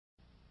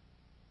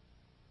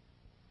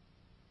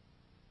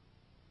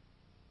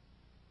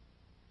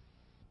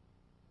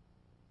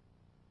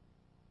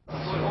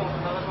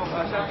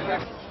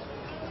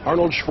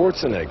Arnold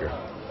Schwarzenegger,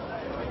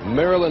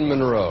 Marilyn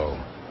Monroe,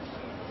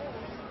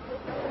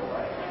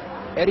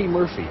 Eddie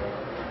Murphy,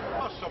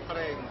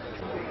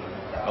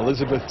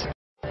 Elizabeth.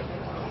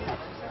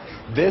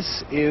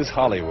 This is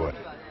Hollywood.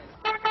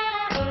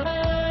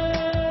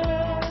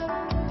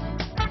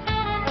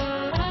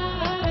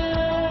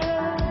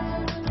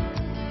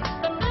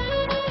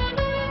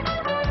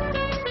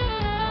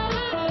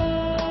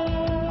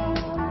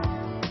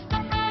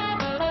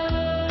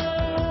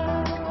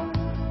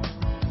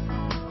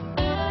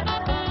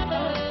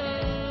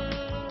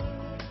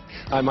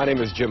 Hi, my name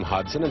is Jim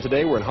Hodson, and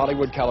today we're in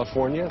Hollywood,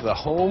 California, the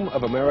home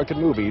of American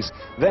movies,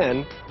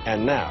 then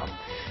and now.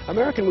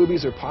 American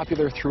movies are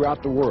popular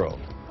throughout the world,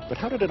 but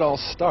how did it all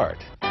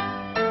start?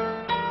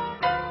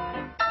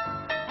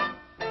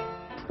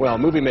 Well,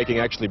 movie making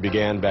actually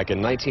began back in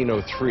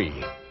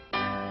 1903.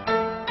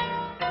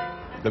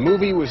 The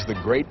movie was The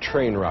Great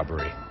Train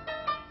Robbery.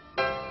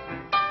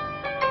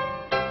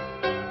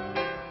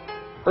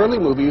 Early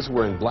movies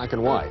were in black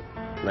and white.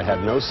 They had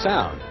no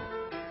sound.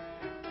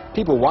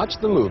 People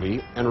watched the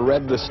movie and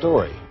read the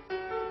story.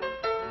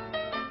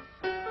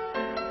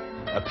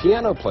 A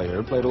piano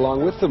player played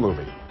along with the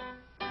movie.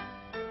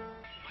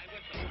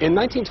 In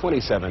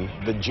 1927,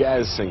 The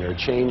Jazz Singer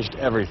changed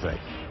everything.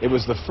 It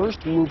was the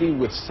first movie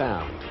with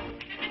sound.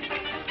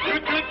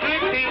 Goodbye.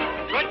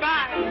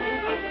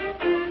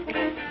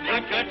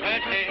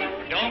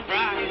 Don't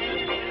cry.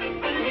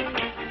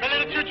 The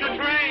little choo-choo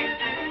train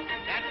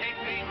that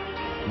takes me.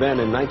 Then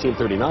in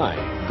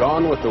 1939,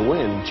 Gone with the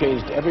Wind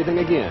changed everything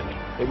again.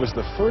 It was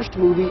the first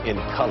movie in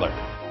color.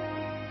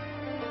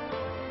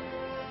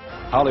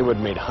 Hollywood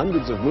made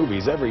hundreds of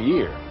movies every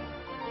year.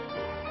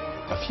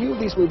 A few of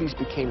these movies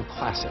became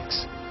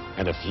classics,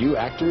 and a few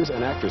actors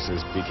and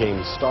actresses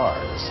became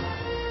stars.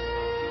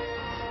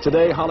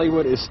 Today,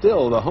 Hollywood is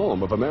still the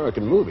home of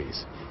American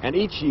movies, and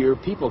each year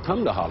people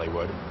come to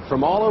Hollywood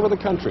from all over the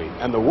country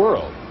and the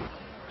world.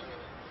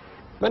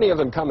 Many of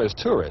them come as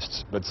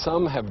tourists, but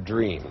some have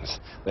dreams.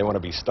 They want to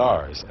be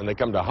stars, and they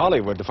come to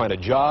Hollywood to find a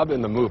job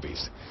in the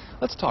movies.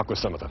 Let's talk with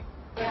some of them.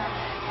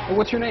 Well,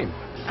 what's your name?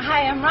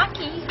 Hi, I'm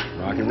Rocky.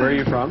 Rocky, where are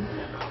you from?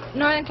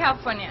 Northern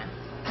California,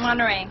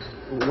 Monterey.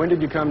 When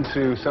did you come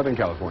to Southern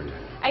California?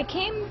 I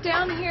came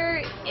down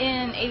here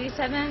in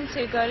 '87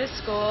 to go to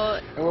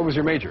school. And what was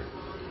your major?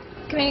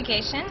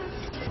 Communications.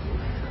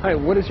 Hi,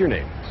 what is your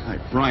name? Hi,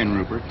 Brian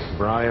Rupert.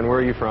 Brian, where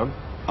are you from?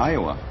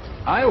 Iowa.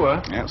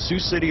 Iowa? Yeah, Sioux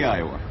City,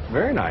 Iowa.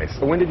 Very nice.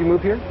 When did you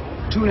move here?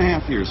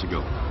 2.5 years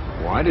ago.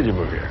 Why did you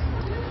move here?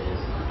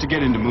 To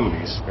get into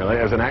movies. Really?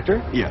 As an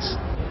actor? Yes.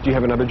 Do you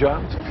have another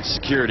job?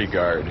 Security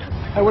guard.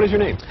 Hi, what is your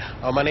name?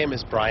 My name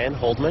is Brian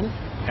Holdman.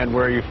 And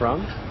where are you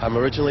from? I'm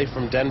originally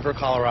from Denver,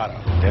 Colorado.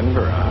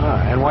 Denver.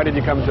 Ah, and why did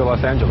you come to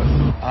Los Angeles?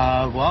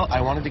 Well, I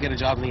wanted to get a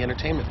job in the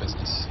entertainment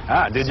business.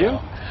 Ah, did you?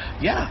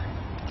 Yeah,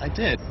 I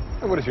did.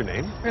 And what is your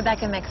name?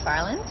 Rebecca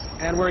McFarland.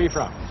 And where are you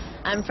from?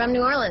 I'm from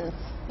New Orleans,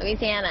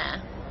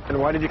 Louisiana. And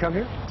why did you come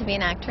here? To be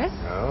an actress.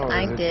 Oh,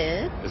 I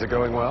did. Is it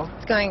going well?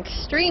 It's going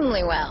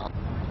extremely well.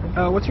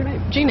 What's your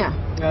name? Gina.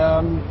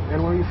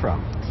 And where are you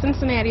from?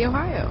 Cincinnati,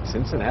 Ohio.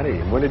 Cincinnati.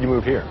 And when did you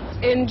move here?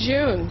 In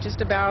June, just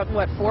about,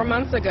 4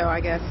 months ago, I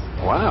guess.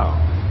 Wow.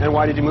 And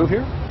why did you move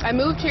here? I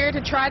moved here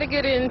to try to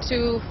get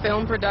into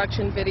film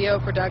production, video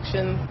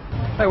production.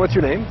 Hi, what's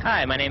your name?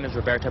 Hi, my name is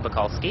Roberto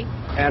Bacalski.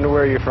 And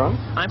where are you from?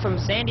 I'm from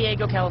San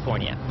Diego,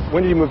 California.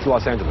 When did you move to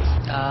Los Angeles?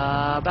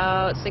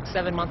 About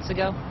 6-7 months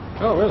ago.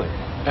 Oh, really?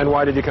 And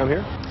why did you come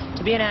here?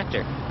 To be an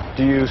actor.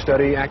 Do you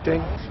study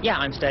acting? Yeah,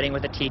 I'm studying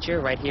with a teacher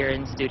right here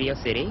in Studio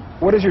City.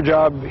 What is your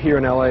job here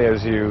in L.A.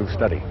 as you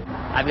study?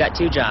 I've got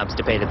 2 jobs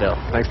to pay the bill.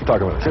 Thanks for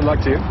talking with us. Good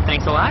luck to you.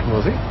 Thanks a lot.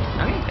 We'll see.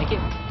 Okay, thank you.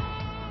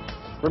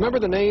 Remember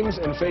the names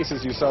and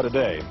faces you saw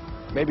today.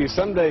 Maybe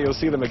someday you'll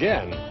see them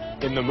again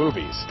in the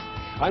movies.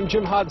 I'm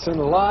Jim Hodson,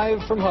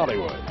 live from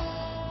Hollywood.